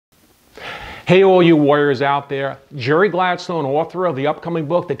Hey, all you warriors out there. Jerry Gladstone, author of the upcoming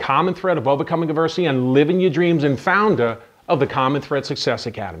book, The Common Thread of Overcoming Adversity and Living Your Dreams, and founder of the Common Thread Success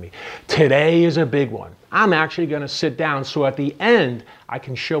Academy. Today is a big one. I'm actually going to sit down so at the end I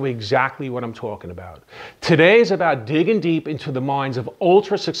can show exactly what I'm talking about. Today is about digging deep into the minds of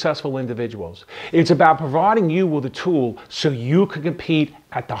ultra successful individuals. It's about providing you with a tool so you can compete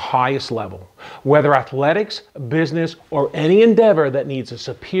at the highest level, whether athletics, business, or any endeavor that needs a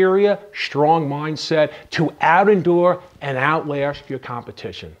superior, strong mindset to out-endure and outlast your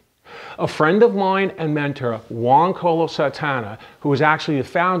competition. A friend of mine and mentor, Juan Carlos Santana, who is actually the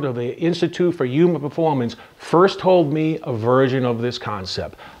founder of the Institute for Human Performance, first told me a version of this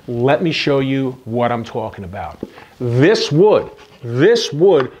concept. Let me show you what I'm talking about. This would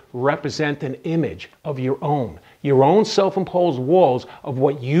represent an image of your own self-imposed walls of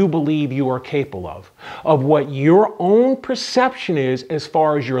what you believe you are capable of what your own perception is as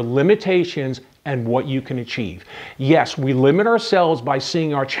far as your limitations and what you can achieve. Yes, we limit ourselves by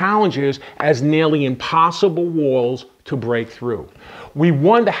seeing our challenges as nearly impossible walls to break through. We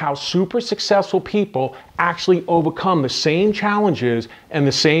wonder how super successful people actually overcome the same challenges and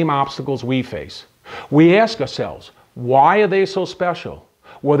the same obstacles we face. We ask ourselves, why are they so special?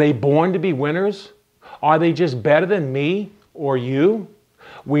 Were they born to be winners? Are they just better than me or you?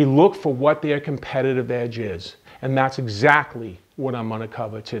 We look for what their competitive edge is, and that's exactly what I'm going to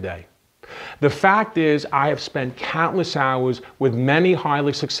cover today. The fact is, I have spent countless hours with many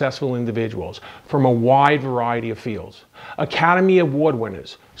highly successful individuals from a wide variety of fields. Academy Award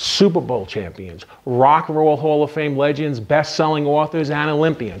winners, Super Bowl champions, Rock and Roll Hall of Fame legends, best-selling authors, and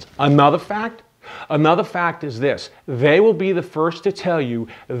Olympians. Another fact is this: they will be the first to tell you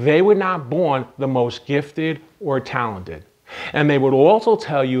they were not born the most gifted or talented. And they would also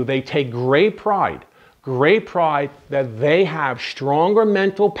tell you they take great pride that they have stronger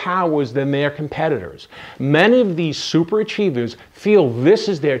mental powers than their competitors. Many of these super achievers feel this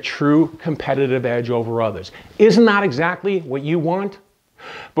is their true competitive edge over others. Isn't that exactly what you want?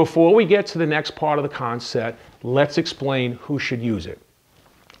 Before we get to the next part of the concept, let's explain who should use it.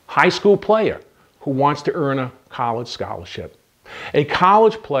 High school player who wants to earn a college scholarship. A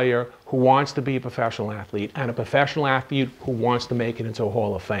college player who wants to be a professional athlete, and a professional athlete who wants to make it into a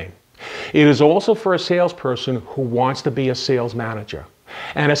Hall of Fame. It is also for a salesperson who wants to be a sales manager,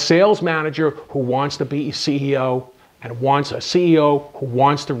 and a sales manager who wants to be a CEO, and wants a CEO who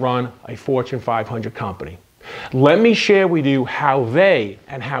wants to run a Fortune 500 company. Let me share with you how they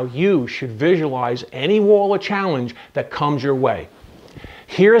and how you should visualize any wall or challenge that comes your way.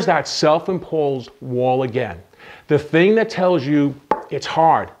 Here's that self-imposed wall again. The thing that tells you it's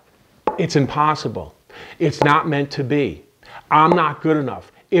hard, it's impossible, it's not meant to be, I'm not good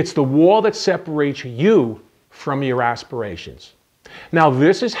enough. It's the wall that separates you from your aspirations. Now,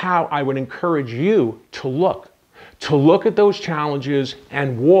 this is how I would encourage you to look at those challenges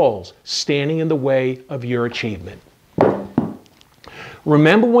and walls standing in the way of your achievement.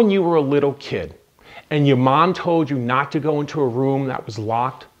 Remember when you were a little kid and your mom told you not to go into a room that was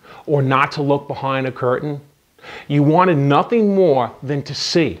locked or not to look behind a curtain? You wanted nothing more than to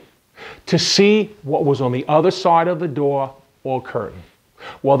see what was on the other side of the door or curtain.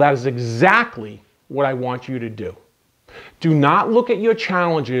 Well, that is exactly what I want you to do. Do not look at your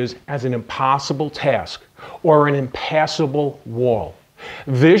challenges as an impossible task or an impassable wall.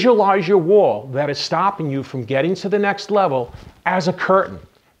 Visualize your wall that is stopping you from getting to the next level as a curtain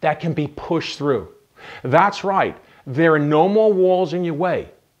that can be pushed through. That's right, there are no more walls in your way.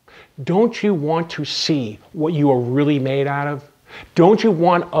 Don't you want to see what you are really made out of? Don't you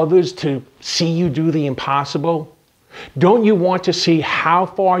want others to see you do the impossible? Don't you want to see how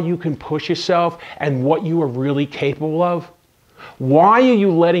far you can push yourself and what you are really capable of? Why are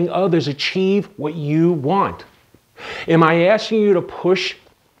you letting others achieve what you want? Am I asking you to push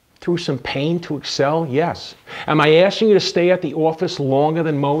through some pain to excel? Yes. Am I asking you to stay at the office longer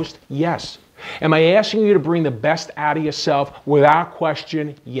than most? Yes. Am I asking you to bring the best out of yourself without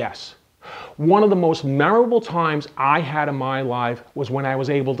question? Yes. One of the most memorable times I had in my life was when I was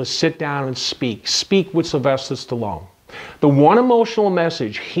able to sit down and speak with Sylvester Stallone. The one emotional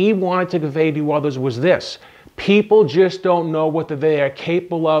message he wanted to convey to others was this: people just don't know what they are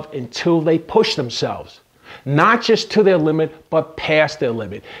capable of until they push themselves. Not just to their limit, but past their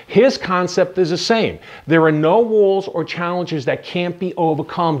limit. His concept is the same. There are no walls or challenges that can't be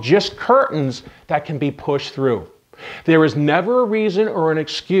overcome, just curtains that can be pushed through. There is never a reason or an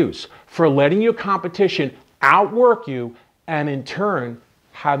excuse for letting your competition outwork you and in turn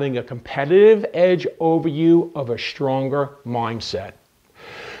having a competitive edge over you of a stronger mindset.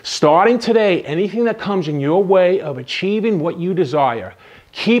 Starting today, anything that comes in your way of achieving what you desire,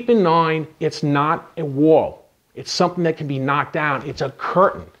 Keep in mind, it's not a wall. It's something that can be knocked down. It's a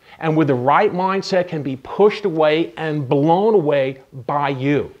curtain. And with the right mindset can be pushed away and blown away by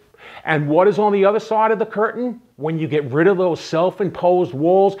you. And what is on the other side of the curtain? When you get rid of those self-imposed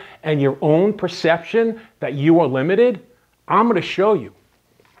walls and your own perception that you are limited, I'm going to show you.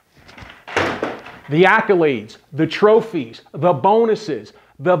 The accolades, the trophies, the bonuses,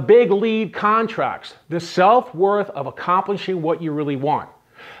 the big lead contracts, the self-worth of accomplishing what you really want.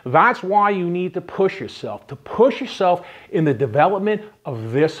 That's why you need to push yourself in the development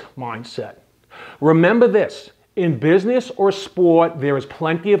of this mindset. Remember this, in business or sport, there is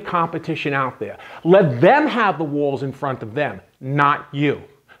plenty of competition out there. Let them have the walls in front of them, not you.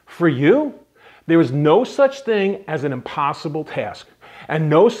 For you, there is no such thing as an impossible task and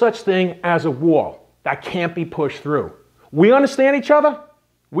no such thing as a wall that can't be pushed through. We understand each other?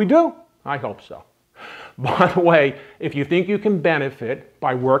 We do? I hope so. By the way, if you think you can benefit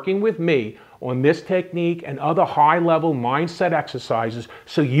by working with me on this technique and other high-level mindset exercises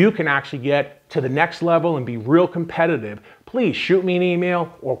so you can actually get to the next level and be real competitive, please shoot me an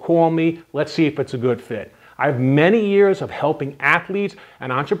email or call me. Let's see if it's a good fit. I have many years of helping athletes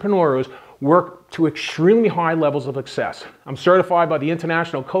and entrepreneurs work to extremely high levels of success. I'm certified by the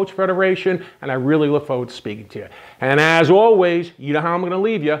International Coach Federation, and I really look forward to speaking to you. And as always, you know how I'm going to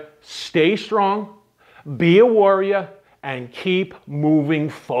leave you. Stay strong, be a warrior, and keep moving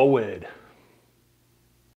forward.